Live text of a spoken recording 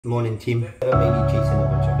Morning team. Maybe chasing a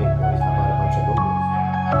bunch of big boys, how about a bunch of little boys?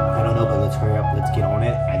 I don't know, but let's hurry up, let's get on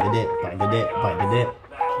it. Buy the dip, buy the dip, buy the dip.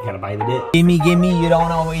 You gotta buy the dip. Gimme, you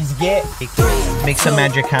don't always get. Make some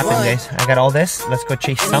magic happen, guys. I got all this. Let's go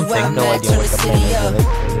chase something. No idea what the plan is with it.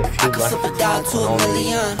 There's a few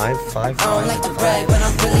left. Five.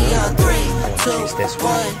 Chase this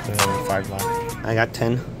one. There's only 5 left. I got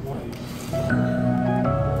 10.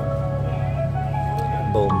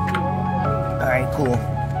 Boom. Alright, cool.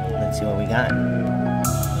 Let's see what we got.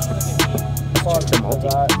 Check the multi. I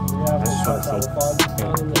just want to see.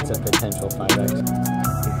 It's a potential 5x.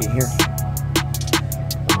 Could be here.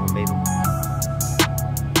 Come on, baby.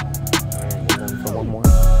 Alright, we're going for one more.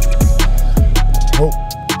 Oh!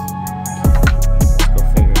 Let's go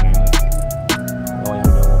figure, man. Oh, you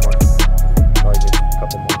know one more. Oh, just a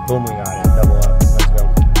couple more. Boom, we got it. Double up. Let's go.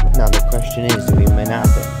 Now the question is, do we manap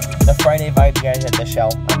it? The Friday vibe, guys, at the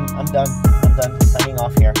shell. I'm done. Signing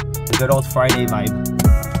off here. The good old Friday vibe.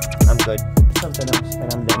 I'm good. Something else,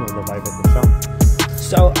 and I'm done with the vibe at the show.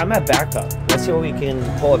 So I'm at backup. Let's see what we can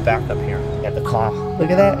pull it back up here. Got the claw.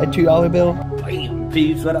 Look at that, a $2 bill. Bam,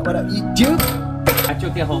 peeps. What up, you do? I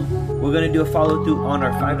took it home. We're gonna do a follow through on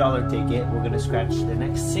our $5 ticket. We're gonna scratch the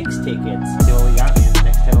next 6 tickets. See what we got, man. The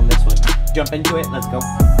next 10 on this one. Jump into it. Let's go.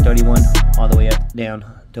 31 all the way up, down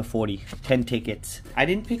to 40. 10 tickets. I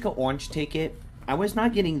didn't pick an orange ticket. I was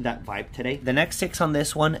not getting that vibe today. The next 6 on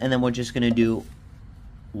this one, and then we're just gonna do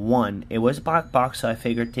 1. It was black box, so I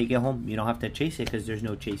figured take it home. You don't have to chase it because there's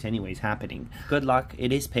no chase anyways happening. Good luck.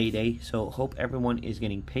 It is payday, so hope everyone is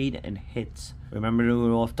getting paid and hits. Remember the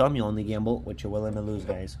rule of thumb: you only gamble what you're willing to lose,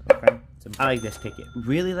 guys. Okay. I like this ticket.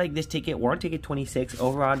 Really like this ticket. We're on ticket 26.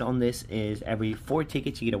 Overall on this is every 4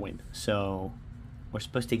 tickets you get a win. So we're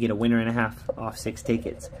supposed to get a winner and a half off 6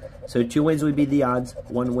 tickets. So 2 wins would be the odds.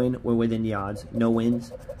 1 win, we're within the odds. No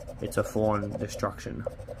wins, it's a full-on destruction.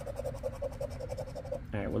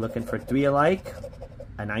 Alright, we're looking for 3 alike,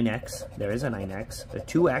 a 9x. There is a 9x, a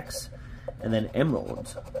 2x, and then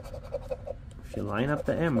emeralds. If you line up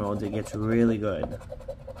the emeralds, it gets really good.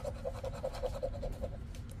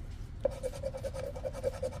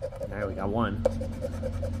 Alright, we got 1.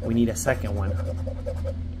 We need a second one.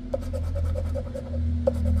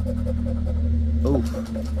 Ooh,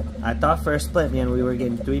 I thought for a split, man, we were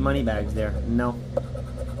getting 3 money bags there. No.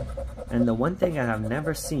 And the one thing I have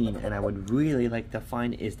never seen and I would really like to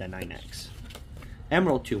find is the 9x.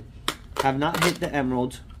 Emerald 2. Have not hit the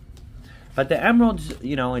emeralds. But the emeralds,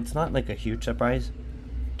 you know, it's not like a huge surprise.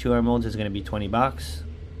 2 emeralds is going to be 20 bucks.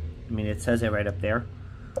 I mean, it says it right up there.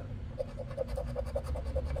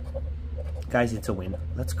 Guys, it's a win.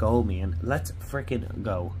 Let's go, man. Let's frickin'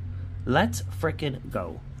 go. Let's frickin'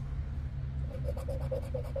 go.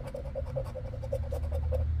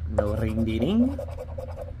 No ring-ding.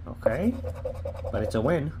 Okay. But it's a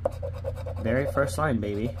win. Very first line,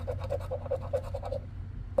 baby.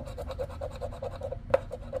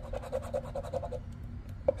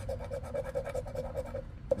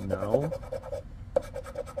 No.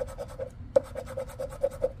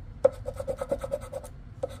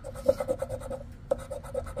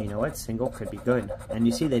 You know what? Single could be good. And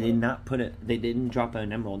you see they did not put it, they didn't drop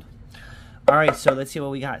an emerald. Alright, so let's see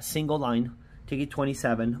what we got. Single line. Ticket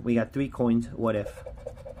 27. We got 3 coins. What if?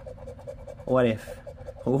 What if?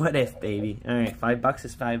 What if, baby? Alright, $5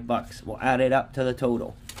 is $5. We'll add it up to the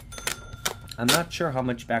total. I'm not sure how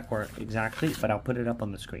much backward exactly, but I'll put it up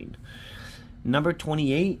on the screen. Number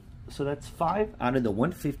 28. So that's 5 out of the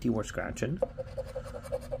 150 we're scratching.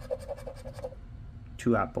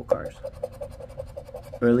 2 apple cars.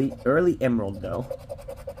 Early emerald though.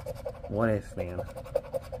 What if, man?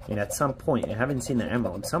 I mean, at some point, I haven't seen the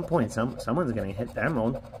emerald. At some point, someone's gonna hit the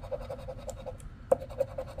emerald.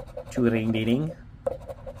 2 ring ding.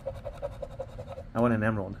 I want an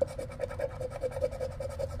emerald.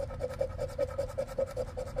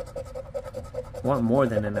 I want more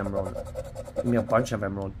than an emerald. Give me a bunch of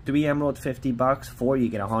emerald. 3 emerald, 50 bucks. 4, you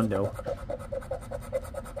get a Hondo.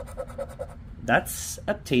 That's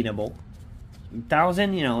obtainable.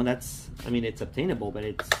 1,000, you know, that's, I mean, it's obtainable, but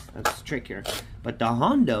that's trickier. But the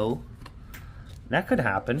Hondo, that could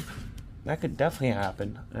happen. That could definitely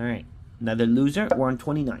happen. All right, another loser. We're on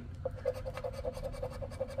 29.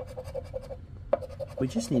 We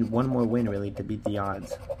just need 1 more win, really, to beat the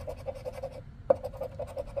odds.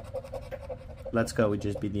 Let's go, we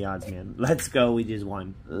just beat the odds, man. Let's go, we just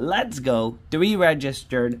won. Let's go. 3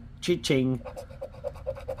 registered. Cha-ching.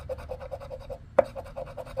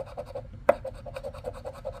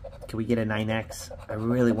 Can we get a 9x? I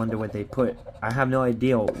really wonder what they put. I have no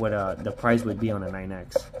idea what the price would be on a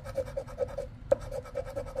 9x.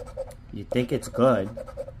 You think it's good.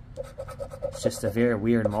 It's just a very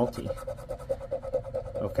weird multi.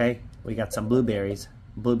 Okay, we got some blueberries.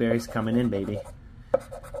 Blueberries coming in, baby.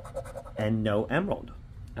 And no emerald.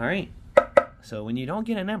 All right. So when you don't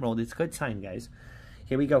get an emerald, it's a good sign, guys.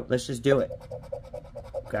 Here we go. Let's just do it.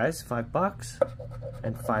 Guys, $5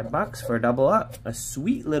 and $5 for a double up. A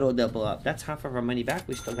sweet little double up. That's half of our money back.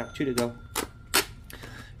 We still got 2 to go.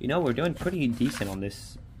 You know, we're doing pretty decent on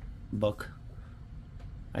this book.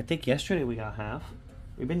 I think yesterday we got half.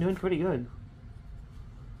 We've been doing pretty good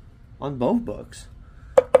on both books.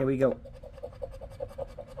 Here we go.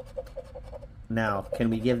 Now, can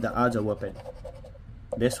we give the odds a whooping?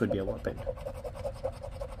 This would be a whooping.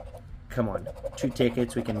 Come on. 2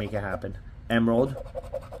 tickets, we can make it happen. Emerald.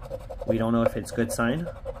 We don't know if it's good sign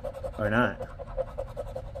or not.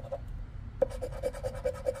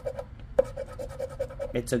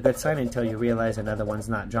 It's a good sign until you realize another one's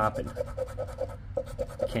not dropping.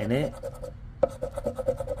 Can it?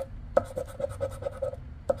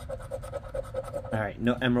 Alright,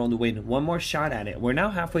 no emerald to win. One more shot at it. We're now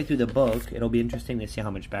halfway through the book. It'll be interesting to see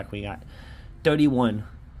how much back we got. 31.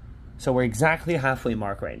 So we're exactly halfway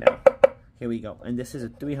mark right now. Here we go. And this is a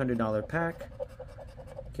 $300 pack.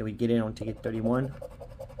 Can we get in on ticket 31?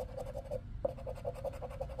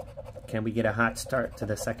 Can we get a hot start to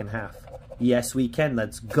the second half? Yes, we can.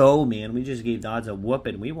 Let's go, man. We just gave the odds a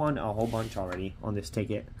whooping. We won a whole bunch already on this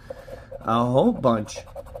ticket. A whole bunch.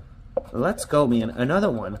 Let's go, man.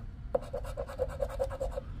 Another one.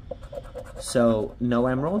 So, no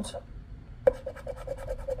emeralds?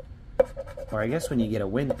 Or I guess when you get a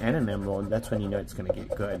win and an emerald, that's when you know it's going to get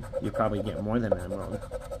good. You probably get more than an emerald.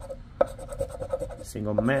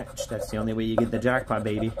 Single match. That's the only way you get the jackpot,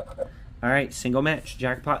 baby. Alright, single match.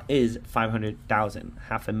 Jackpot is 500,000.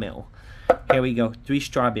 Half a mil. Here we go. 3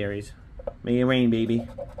 strawberries. May it rain, baby.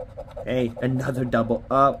 Hey, another double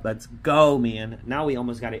up. Let's go, man. Now we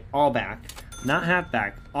almost got it all back. Not half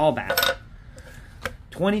back. All back.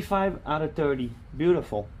 25 out of 30.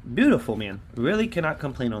 Beautiful. Beautiful, man. Really cannot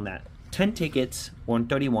complain on that. 10 tickets.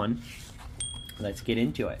 131. Let's get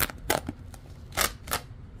into it.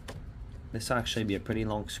 This will actually be a pretty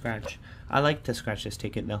long scratch. I like to scratch this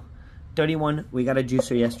ticket, though. 31. We got a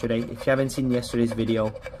juicer yesterday. If you haven't seen yesterday's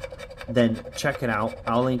video, then check it out.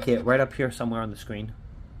 I'll link it right up here somewhere on the screen.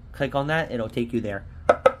 Click on that. It'll take you there.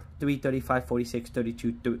 3, 35, 46,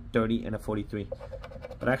 32, 30, and a 43.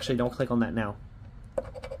 But actually, don't click on that now,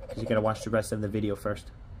 because you got to watch the rest of the video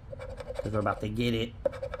first, because we're about to get it.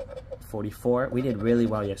 44. We did really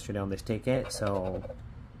well yesterday on this ticket, so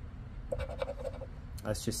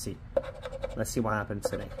let's just see. Let's see what happens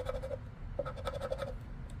today.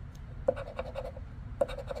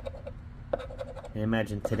 And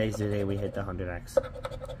imagine today's the day we hit the 100x.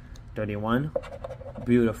 31.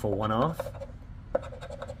 Beautiful one off.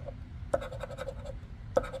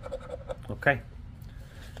 Okay.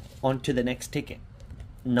 On to the next ticket.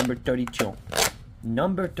 Number 32.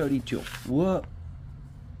 Number 32. Whoa.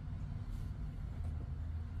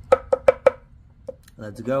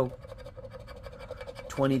 Let's go.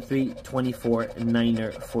 23, 24,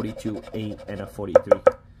 9er, 42, 8, and a 43.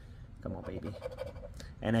 Come on, baby.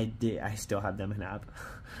 And I still have them in app.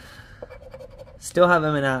 Still have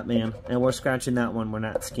them in app, man. And we're scratching that one. We're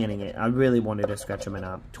not scanning it. I really wanted to scratch them in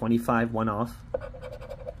app. 25, one off.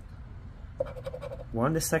 We're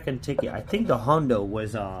on the second ticket. I think the Hondo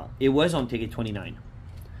was, it was on ticket 29.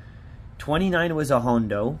 29 was a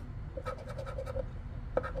Hondo.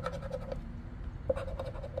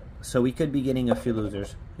 So we could be getting a few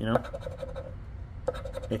losers, you know?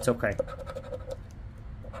 It's okay.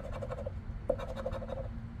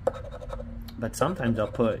 But sometimes they'll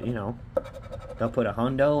put, you know, they'll put a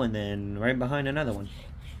Hondo and then right behind another one.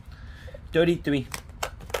 33.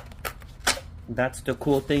 That's the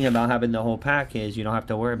cool thing about having the whole pack, is you don't have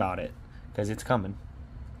to worry about it, because it's coming.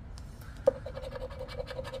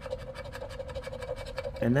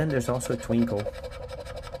 And then there's also Twinkle,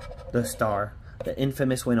 the star, the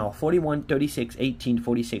infamous win all. 41, 36, 18,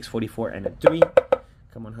 46, 44, and a 3.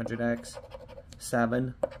 Come on, 100x.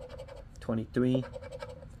 7, 23.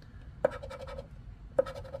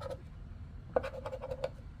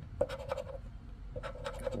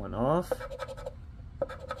 One off.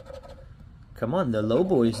 Come on, the low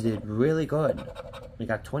boys did really good. We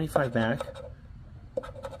got 25 back.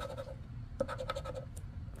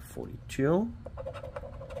 42.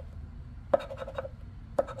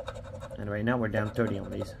 And right now we're down 30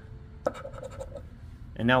 on these.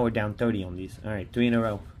 And now we're down 30 on these. Alright, 3 in a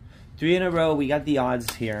row. 3 in a row, we got the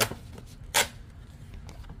odds here.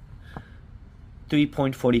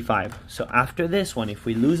 3.45. So after this one, if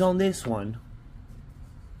we lose on this one,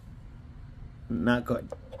 not good.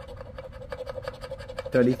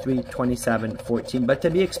 33, 27, 14. But to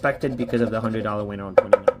be expected because of the $100 winner on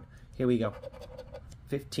 29. Here we go.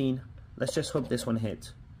 15. Let's just hope this one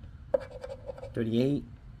hits. 38.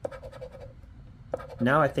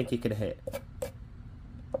 Now I think it could hit.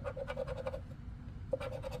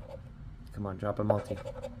 Come on, drop a multi.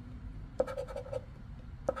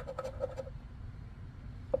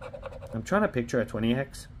 I'm trying to picture a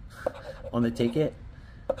 20x on the ticket.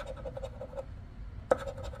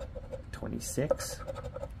 26.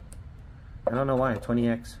 I don't know why,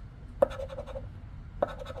 20x.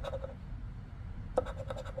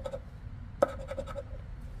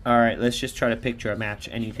 Alright, let's just try to picture a match,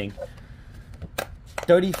 anything.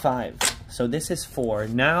 35. So this is 4.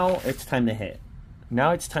 Now it's time to hit.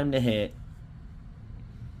 Now it's time to hit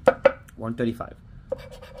 135.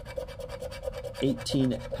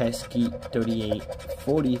 18, pesky, 38,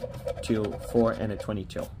 42, 4, and a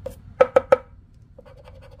 22.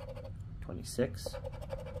 26.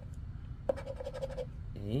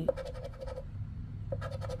 8.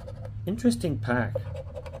 Interesting pack.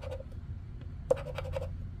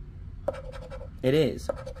 It is.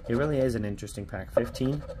 It really is an interesting pack.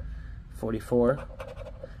 15, 44.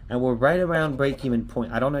 And we're right around break-even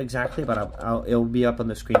point. I don't know exactly, but it'll be up on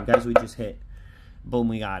the screen. Guys, we just hit. Boom,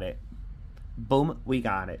 we got it. Boom, we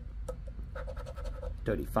got it.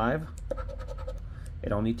 35.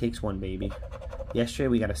 It only takes one, baby. Yesterday,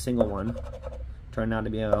 we got a single one. Turned out to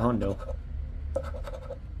be a Hondo.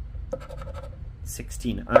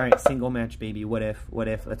 16. All right, single match, baby. What if? What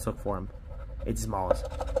if? Let's look for him. It's smalls.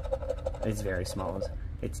 It's very smalls.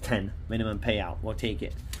 It's 10. Minimum payout. We'll take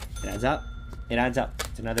it. It adds up. It adds up.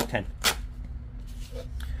 It's another 10.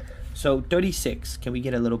 So 36. Can we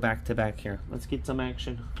get a little back-to-back here? Let's get some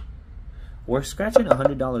action. We're scratching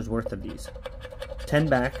 $100 worth of these. 10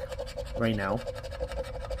 back right now.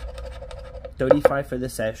 35 for the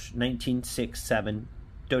sesh. 19, 6, 7,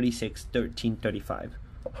 36, 13, 35.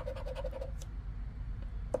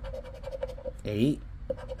 8.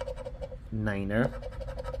 9er.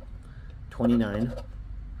 29.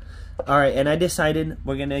 All right, and I decided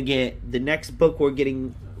we're gonna get the next book we're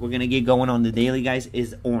gonna get going on the daily, guys,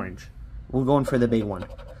 is orange. We're going for the big one.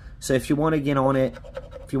 So if you want to get on it,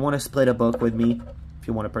 if you want to split a book with me, if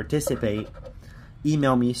you want to participate,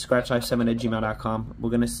 email me scratchlife7@gmail.com. We're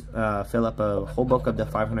gonna fill up a whole book of the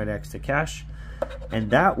 500x to cash, and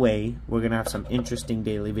that way we're gonna have some interesting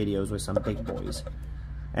daily videos with some big boys,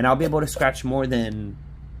 and I'll be able to scratch more than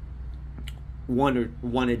one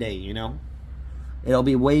a day, you know. It'll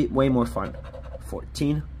be way more fun.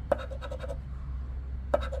 14.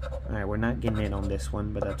 Alright, we're not getting in on this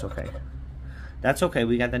one, but that's okay. That's okay.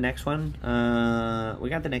 We got the next one. We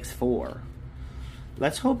got the next 4.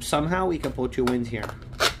 Let's hope somehow we can pull 2 wins here,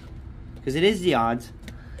 because it is the odds.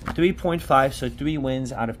 3.5, so 3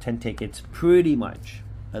 wins out of 10 tickets. Pretty much.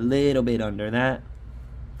 A little bit under that.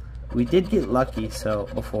 We did get lucky, so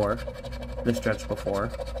before. The stretch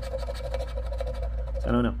before.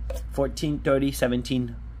 I don't know. 14, 30,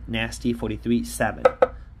 17, nasty, 43, 7.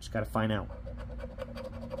 Just gotta find out.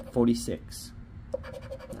 46.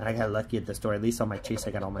 I got lucky at the store. At least on my chase,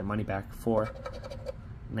 I got all my money back. 4,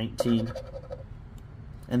 19.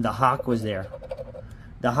 And the hawk was there.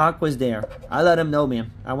 The hawk was there. I let him know,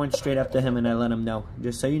 man. I went straight up to him and I let him know.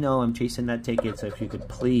 Just so you know, I'm chasing that ticket, so if you could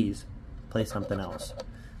please play something else.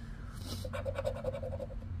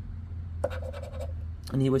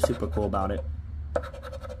 And he was super cool about it.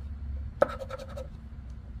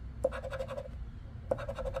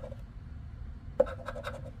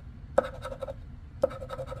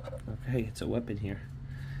 Okay, it's a weapon here.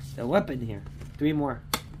 It's a weapon here. 3 more.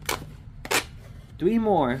 3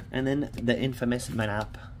 more, and then the infamous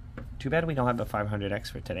Manap. Too bad we don't have the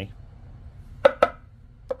 500x for today.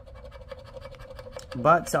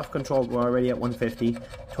 But self-control, we're already at 150.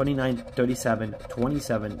 29, 37,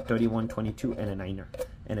 27, 31, 22, and a 9er.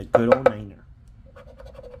 And a good old 9er.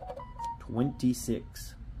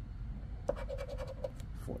 26.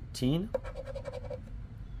 14.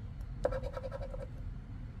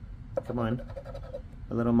 Come on.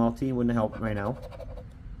 A little multi wouldn't help right now.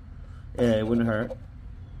 It wouldn't hurt.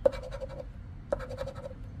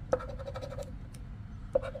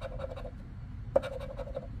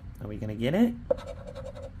 Are we gonna get it?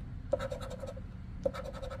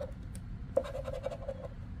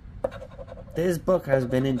 This book has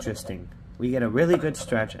been interesting. We get a really good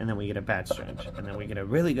stretch, and then we get a bad stretch, and then we get a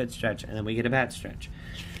really good stretch, and then we get a bad stretch.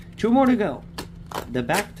 2 more to go. The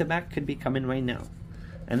back-to-back could be coming right now.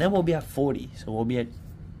 And then we'll be at 40, so we'll be at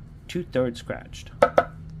 2/3 scratched.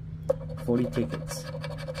 40 tickets.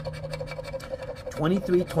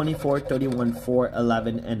 23, 24, 31, 4,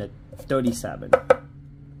 11, and a 37.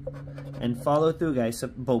 And follow through, guys. So,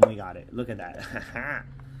 boom, we got it. Look at that.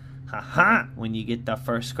 Ha-ha. When you get the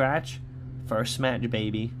first scratch, first match,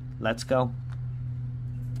 baby. Let's go.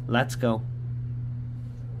 Let's go.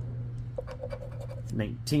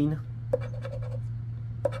 19.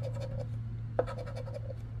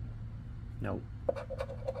 Nope.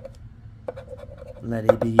 Let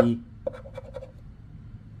it be.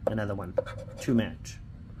 Another one. 2 match.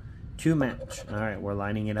 2 match. Alright, we're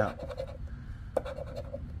lining it up.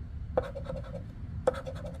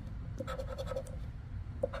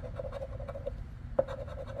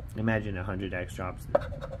 Imagine 100x drops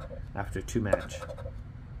after 2 match.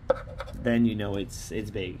 Then you know it's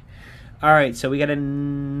big. Alright, so we got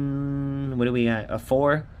what do we got? A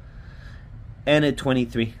 4 and a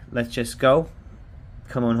 23. Let's just go.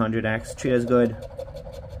 Come on, 100x. Treat us good.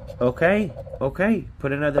 Okay, okay.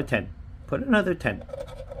 Put another 10. Put another 10.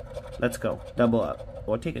 Let's go. Double up.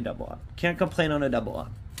 Or take a double up. Can't complain on a double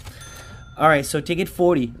up. Alright, so ticket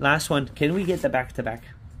 40. Last one. Can we get the back-to-back?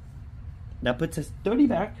 That puts us 30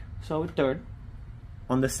 back. So a third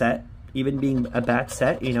on the set. Even being a bad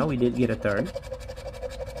set, you know, we did get a third.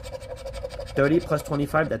 30 plus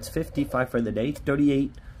 25, that's 55 for the day.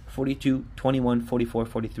 38, 42, 21, 44,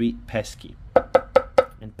 43. Pesky.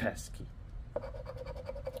 And pesky.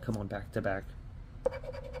 Come on, back to back.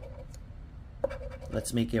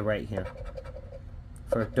 Let's make it right here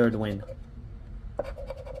for a third win.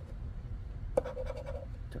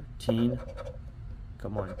 13.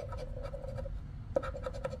 Come on.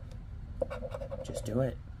 Just do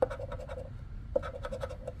it.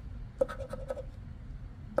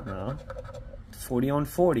 No. 40 on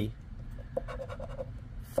 40.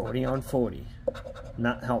 40 on 40.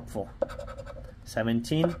 Not helpful.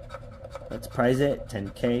 17. Let's prize it.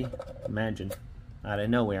 10K. Imagine. Out of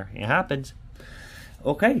nowhere. It happens.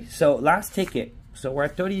 Okay, so last ticket. So we're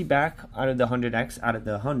at 30 back out of the 100x, out of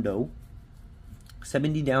the hundo.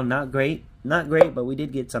 70 down, not great. Not great, but we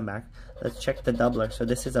did get some back. Let's check the doubler. So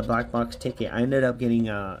this is a black box ticket. I ended up getting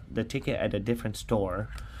the ticket at a different store.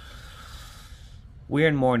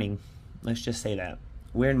 Weird morning. Let's just say that.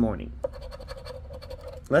 Weird morning.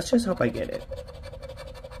 Let's just hope I get it.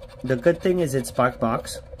 The good thing is it's black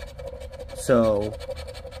box. So,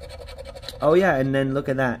 oh yeah, and then look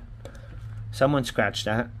at that. Someone scratched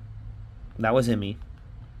that. That wasn't me.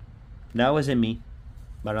 That wasn't me.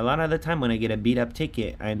 But a lot of the time when I get a beat up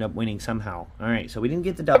ticket, I end up winning somehow. Alright, so we didn't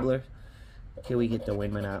get the doubler. Can we get the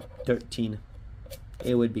win up? 13.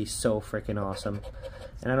 It would be so freaking awesome.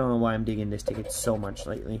 And I don't know why I'm digging this ticket so much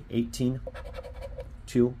lately. 18.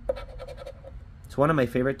 2. It's one of my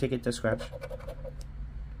favorite tickets to scratch.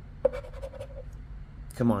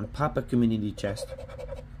 Come on, pop a community chest.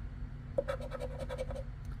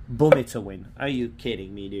 Boom, it's a win. Are you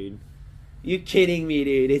kidding me, dude? You kidding me,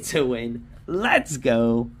 dude? It's a win. Let's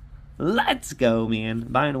go. Let's go, man.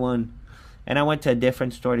 Buying one. And I went to a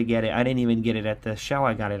different store to get it. I didn't even get it at the show.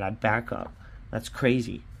 I got it at Backup. That's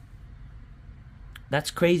crazy.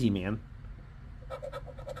 That's crazy, man.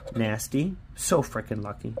 Nasty. So freaking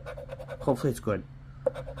lucky. Hopefully it's good.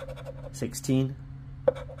 16.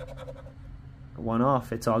 1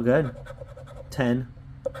 off. It's all good. 10.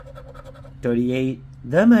 38.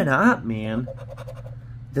 The Monop, man.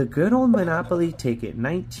 The good old Monopoly ticket.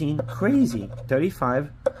 19. Crazy.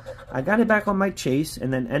 35. I got it back on my chase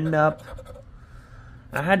and then end up...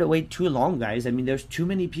 I had to wait too long, guys. I mean, there's too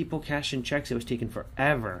many people cashing checks. It was taking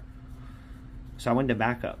forever. So I went to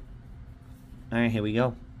Backup. Alright, here we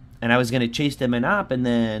go. And I was going to chase them up, and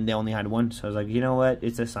then they only had one. So I was like, you know what?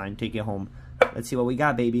 It's a sign. Take it home. Let's see what we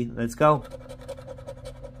got, baby. Let's go.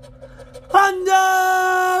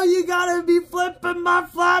 Hundo! You gotta be flipping my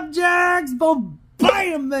flapjacks! Boom!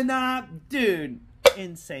 Bam! Monop! Dude,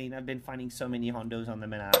 insane. I've been finding so many Hondos on the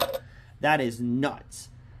Monop. That is nuts.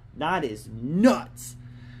 That is nuts.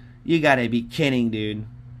 You gotta be kidding, dude.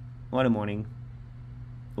 What a morning.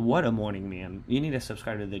 What a morning, man. You need to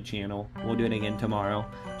subscribe to the channel. We'll do it again tomorrow.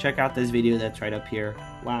 Check out this video that's right up here.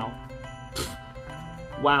 Wow.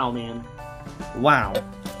 Wow, man. Wow.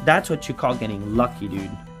 That's what you call getting lucky,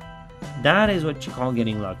 dude. That is what you call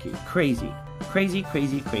getting lucky. Crazy. Crazy,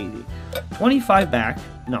 crazy, crazy. 25 back.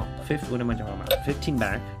 No, 50, what am I talking about? 15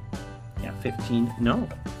 back. Yeah, 15. No.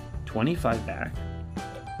 25 back.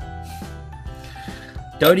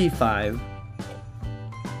 35.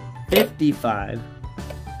 55.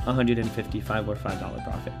 155 or $5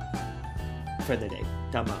 profit for the day.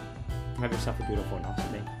 Dumb up. Have yourself a beautiful and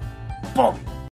awesome day. Boom!